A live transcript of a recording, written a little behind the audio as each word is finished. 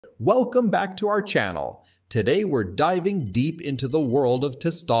Welcome back to our channel. Today we're diving deep into the world of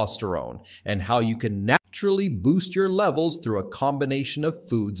testosterone and how you can naturally boost your levels through a combination of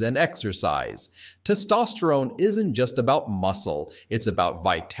foods and exercise. Testosterone isn't just about muscle, it's about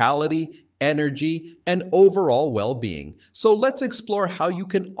vitality, energy, and overall well-being. So let's explore how you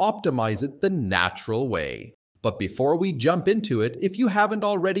can optimize it the natural way. But before we jump into it, if you haven't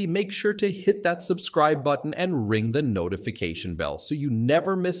already, make sure to hit that subscribe button and ring the notification bell so you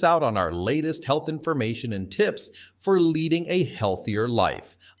never miss out on our latest health information and tips for leading a healthier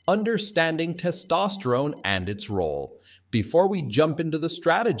life, understanding testosterone and its role. Before we jump into the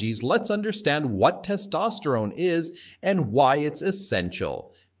strategies, let's understand what testosterone is and why it's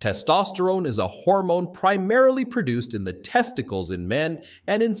essential. Testosterone is a hormone primarily produced in the testicles in men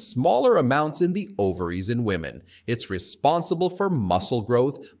and in smaller amounts in the ovaries in women. It's responsible for muscle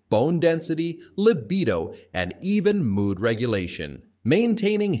growth, bone density, libido, and even mood regulation.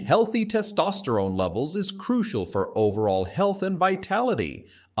 Maintaining healthy testosterone levels is crucial for overall health and vitality.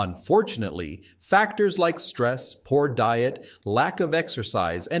 Unfortunately, factors like stress, poor diet, lack of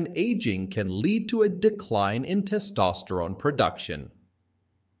exercise, and aging can lead to a decline in testosterone production.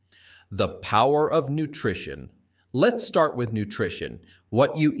 The power of nutrition. Let's start with nutrition.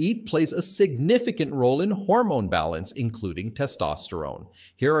 What you eat plays a significant role in hormone balance, including testosterone.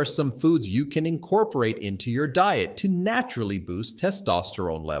 Here are some foods you can incorporate into your diet to naturally boost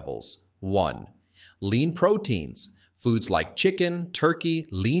testosterone levels. 1. Lean proteins. Foods like chicken, turkey,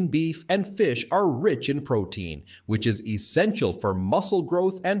 lean beef, and fish are rich in protein, which is essential for muscle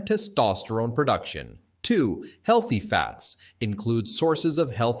growth and testosterone production. 2. Healthy fats. Include sources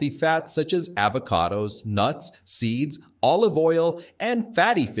of healthy fats such as avocados, nuts, seeds, olive oil, and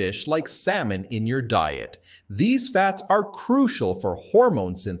fatty fish like salmon in your diet. These fats are crucial for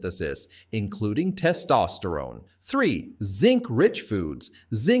hormone synthesis, including testosterone. 3. Zinc-rich foods.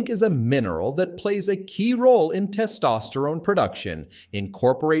 Zinc is a mineral that plays a key role in testosterone production.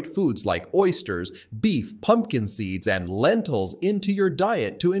 Incorporate foods like oysters, beef, pumpkin seeds, and lentils into your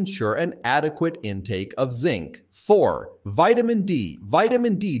diet to ensure an adequate intake of zinc. 4. Vitamin D.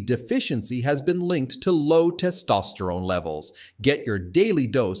 Vitamin D deficiency has been linked to low testosterone levels. Get your daily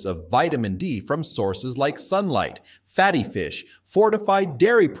dose of vitamin D from sources like sunlight, fatty fish, fortified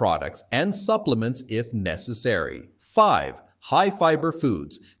dairy products, and supplements if necessary. 5. High-fiber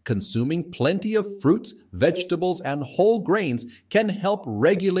foods. Consuming plenty of fruits, vegetables, and whole grains can help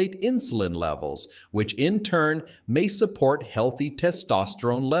regulate insulin levels, which in turn may support healthy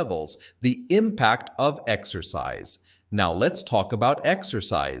testosterone levels. The impact of exercise. Now let's talk about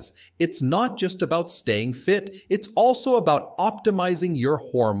exercise. It's not just about staying fit, it's also about optimizing your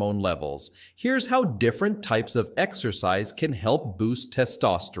hormone levels. Here's how different types of exercise can help boost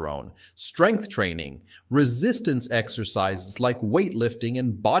testosterone. Strength training. Resistance exercises like weightlifting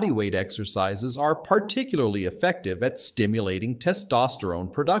and bodyweight exercises are particularly effective at stimulating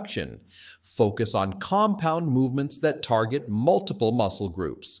testosterone production. Focus on compound movements that target multiple muscle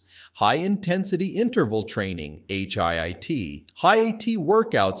groups. High-intensity interval training, HIIT. HIIT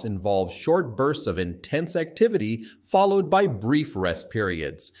workouts involve short bursts of intense activity followed by brief rest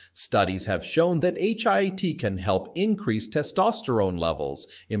periods. Studies have shown that HIIT can help increase testosterone levels,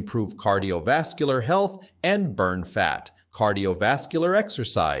 improve cardiovascular health, and burn fat. Cardiovascular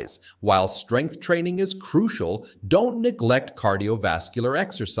exercise. While strength training is crucial, don't neglect cardiovascular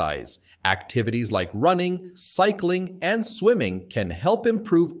exercise. Activities like running, cycling, and swimming can help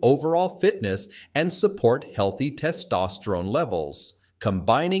improve overall fitness and support healthy testosterone levels.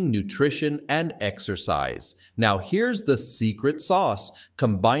 Combining nutrition and exercise. Now here's the secret sauce,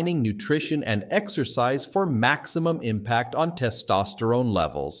 combining nutrition and exercise for maximum impact on testosterone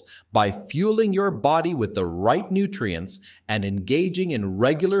levels. By fueling your body with the right nutrients and engaging in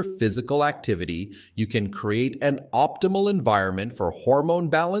regular physical activity, you can create an optimal environment for hormone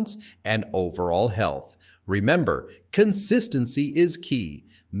balance and overall health. Remember, consistency is key.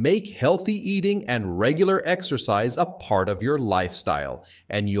 Make healthy eating and regular exercise a part of your lifestyle,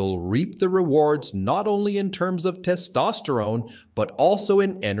 and you'll reap the rewards not only in terms of testosterone, but also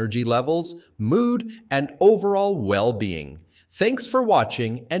in energy levels, mood, and overall well-being. Thanks for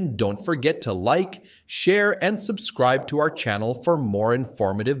watching, and don't forget to like, share, and subscribe to our channel for more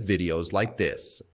informative videos like this.